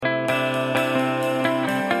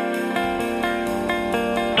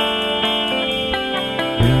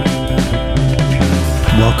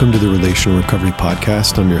Welcome to the Relational Recovery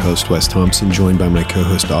Podcast. I'm your host, Wes Thompson, joined by my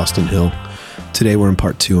co-host, Austin Hill. Today, we're in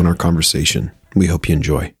part 2 in our conversation. We hope you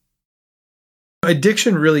enjoy.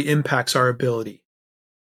 Addiction really impacts our ability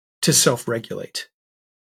to self-regulate.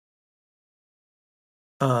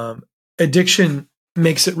 Addiction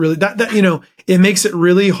makes it really it makes it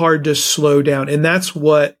really hard to slow down, and that's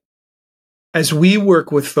what, as we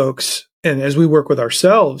work with folks and as we work with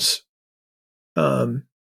ourselves,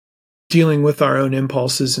 dealing with our own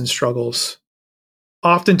impulses and struggles,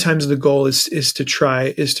 oftentimes the goal is to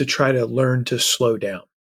try to learn to slow down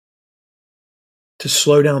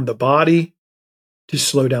the body, to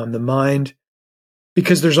slow down the mind,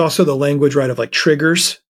 because there's also the language, right, of like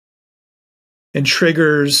triggers. And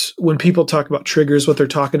triggers, when people talk about triggers, what they're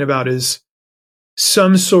talking about is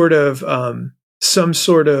some sort of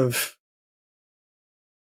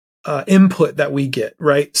input that we get,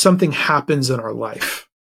 right? Something happens in our life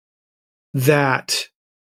that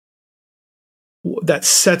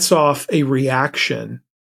sets off a reaction.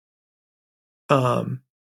 It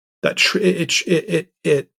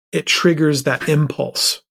triggers that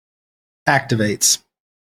impulse. It activates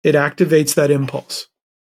that impulse.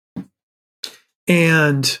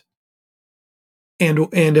 And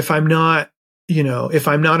if I'm not, if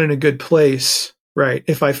I'm not in a good place, right?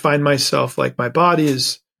 If I find myself like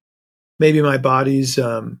maybe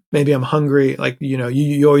I'm hungry, like,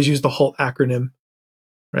 you always use the HALT acronym,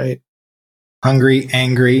 right? Hungry,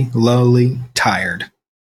 angry, lonely, tired.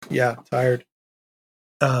 Yeah, tired.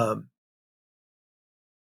 When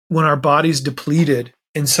our body's depleted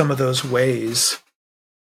in some of those ways,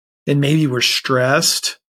 and maybe we're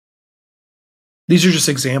stressed, these are just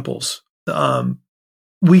examples.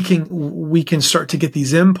 We can start to get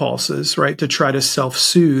these impulses, right, to try to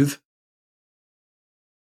self-soothe.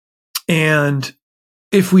 And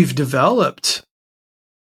if we've developed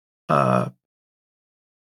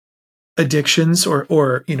addictions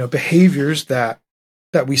or behaviors that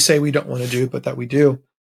we say we don't want to do, but that we do,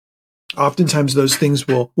 oftentimes those things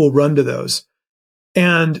will run to those.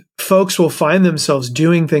 And folks will find themselves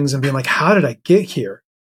doing things and being like, how did I get here?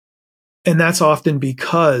 And that's often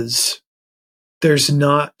because there's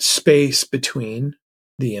not space between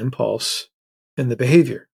the impulse and the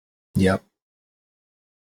behavior. Yep.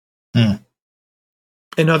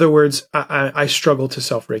 In other words, I struggle to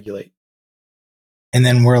self-regulate. And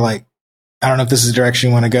then we're like, I don't know if this is the direction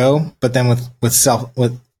you want to go, but then with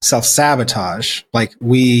self-sabotage, like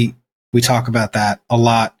we talk about that a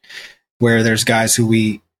lot, where there's guys who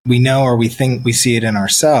we know, or we think we see it in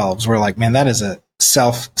ourselves. We're like, man, that is a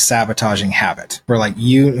self-sabotaging habit. We're like,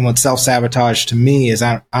 and what self-sabotage to me is,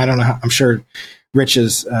 I don't know how, I'm sure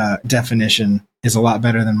Rich's definition is a lot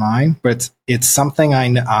better than mine, but it's something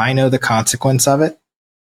I know the consequence of it,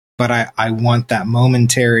 but I want that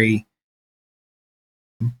momentary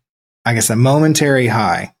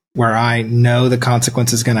high where I know the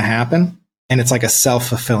consequence is going to happen. And it's like a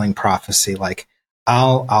self-fulfilling prophecy. Like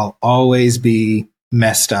I'll always be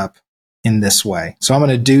messed up in this way. So I'm going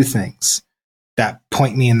to do things that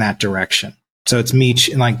point me in that direction. So it's me,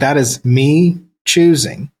 like that is me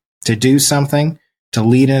choosing to do something to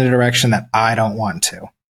lead in a direction that I don't want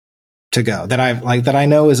to go, that I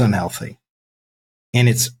know is unhealthy. And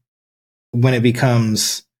it's when it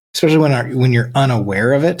becomes, especially when you're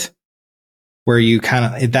unaware of it, where you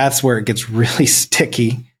that's where it gets really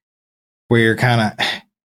sticky, where you're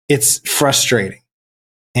it's frustrating.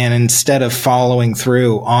 And instead of following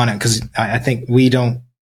through on it, because I think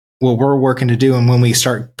what we're working to do, and when we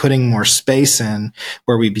start putting more space in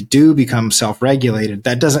where we do become self-regulated,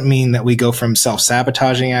 that doesn't mean that we go from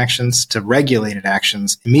self-sabotaging actions to regulated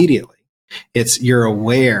actions immediately. It's you're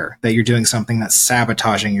aware that you're doing something that's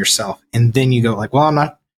sabotaging yourself. And then you go like, well, I'm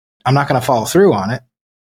not going to follow through on it.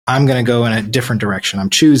 I'm going to go in a different direction. I'm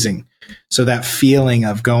choosing. So that feeling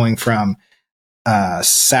of going from a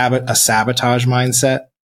sabotage mindset,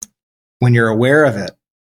 when you're aware of it,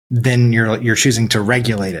 then you're choosing to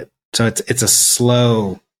regulate it. So it's a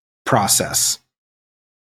slow process.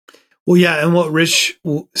 Well, yeah. And what Rich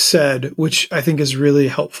said, which I think is really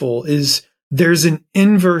helpful, is there's an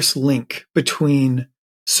inverse link between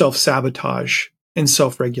self-sabotage and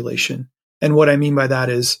self-regulation. And what I mean by that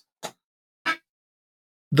is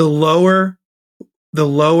the lower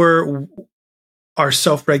our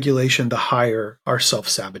self-regulation, the higher our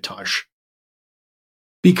self-sabotage.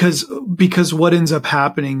 Because what ends up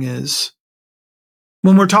happening is,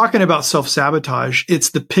 when we're talking about self-sabotage, it's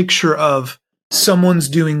the picture of someone's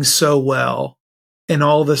doing so well and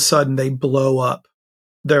all of a sudden they blow up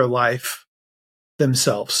their life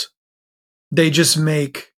themselves. They just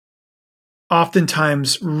make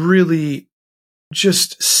oftentimes really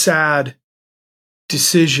just sad,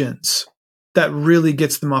 decisions that really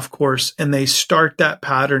gets them off course, and they start that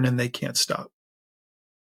pattern and they can't stop.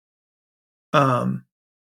 And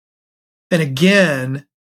again,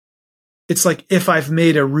 it's like if I've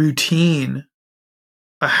made a routine,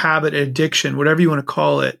 a habit, addiction, whatever you want to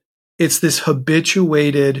call it, it's this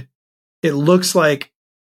habituated, it looks like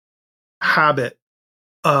habit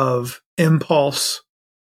of impulse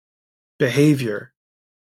behavior,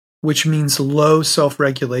 which means low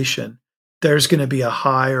self-regulation. There's going to be a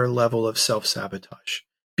higher level of self-sabotage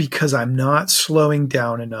because I'm not slowing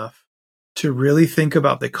down enough to really think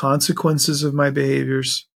about the consequences of my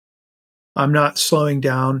behaviors. I'm not slowing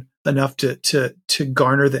down enough to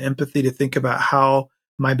garner the empathy to think about how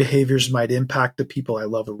my behaviors might impact the people I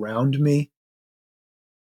love around me.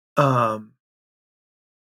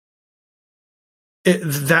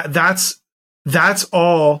 That's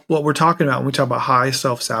all what we're talking about when we talk about high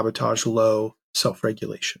self-sabotage, low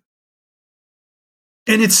self-regulation.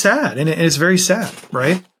 And it's sad, and it's very sad,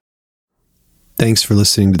 right? Thanks for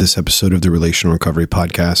listening to this episode of the Relational Recovery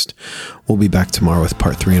Podcast. We'll be back tomorrow with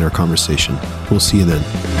part 3 in our conversation. We'll see you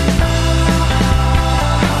then.